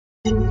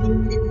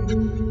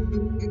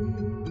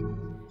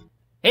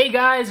Hey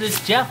guys,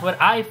 it's Jeff with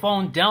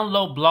iPhone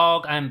Download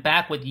Blog. I'm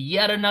back with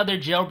yet another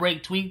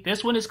jailbreak tweak.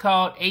 This one is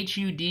called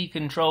HUD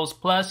Controls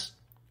Plus,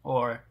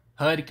 or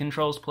HUD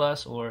Controls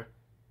Plus, or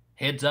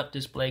Heads Up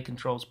Display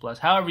Controls Plus.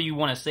 However you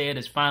want to say it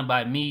is fine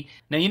by me.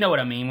 Now you know what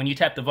I mean. When you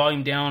tap the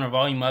volume down or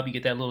volume up, you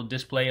get that little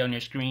display on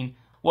your screen.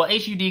 Well,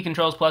 HUD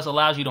Controls Plus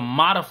allows you to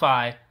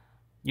modify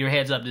your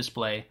heads-up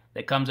display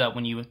that comes up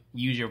when you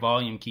use your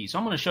volume key. So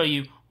I'm going to show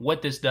you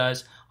what this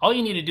does. All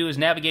you need to do is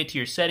navigate to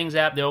your settings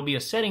app. There will be a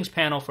settings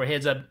panel for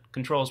Heads-Up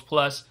Controls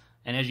Plus,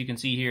 and as you can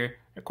see here,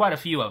 there are quite a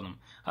few of them.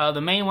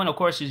 The main one, of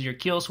course, is your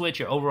kill switch,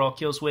 your overall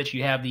kill switch.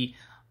 You have the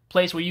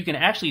place where you can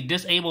actually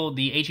disable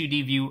the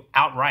HUD view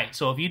outright.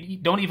 So if you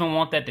don't even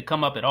want that to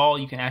come up at all,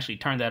 you can actually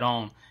turn that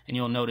on, and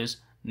you'll notice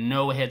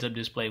no heads-up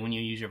display when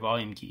you use your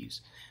volume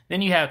keys.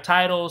 Then you have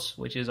titles,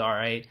 which is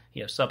alright.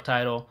 You have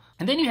subtitle.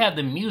 And then you have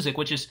the music,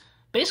 which is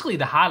basically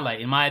the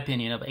highlight, in my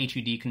opinion, of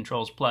HUD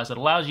Controls Plus. It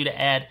allows you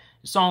to add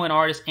the song and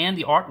artist and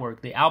the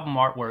artwork, the album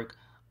artwork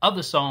of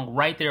the song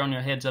right there on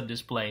your heads-up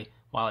display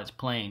while it's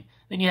playing.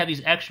 Then you have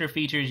these extra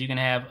features. You can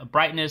have a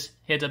brightness,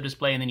 heads-up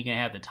display, and then you can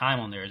have the time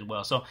on there as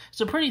well. So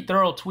it's a pretty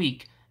thorough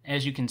tweak,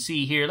 as you can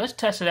see here. Let's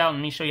test it out and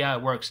let me show you how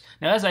it works.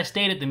 Now, as I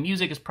stated, the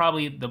music is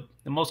probably the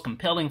most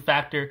compelling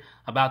factor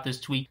about this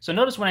tweak. So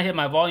notice when I hit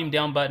my volume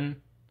down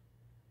button,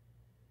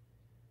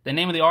 the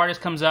name of the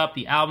artist comes up,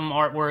 the album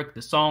artwork,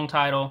 the song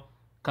title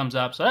comes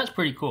up. So that's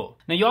pretty cool.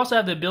 Now you also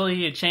have the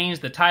ability to change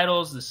the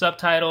titles, the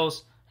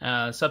subtitles,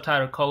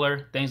 subtitle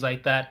color, things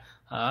like that.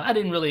 I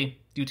didn't really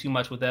do too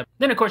much with that.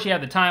 Then of course you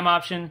have the time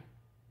option.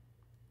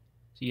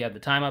 So you have the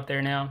time up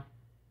there now,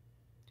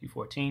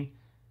 2:14.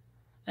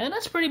 And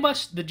that's pretty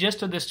much the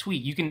gist of this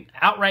tweak. You can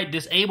outright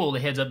disable the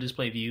heads-up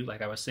display view,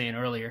 like I was saying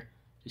earlier.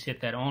 Just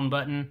hit that on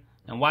button,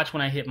 and watch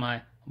when I hit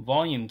my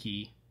volume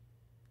key.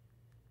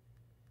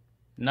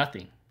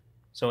 Nothing.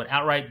 So it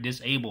outright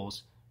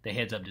disables the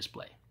heads-up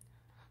display.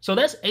 So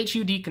that's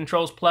HUD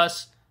Controls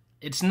Plus.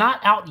 It's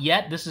not out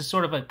yet. This is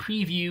sort of a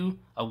preview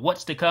of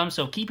what's to come,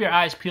 so keep your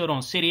eyes peeled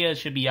on Cydia. It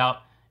should be out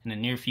in the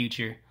near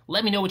future.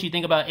 Let me know what you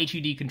think about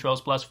HUD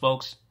Controls Plus,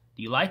 folks.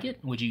 Do you like it?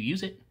 Would you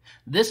use it?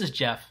 This is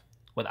Jeff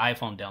with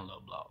iPhone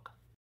Download Blog.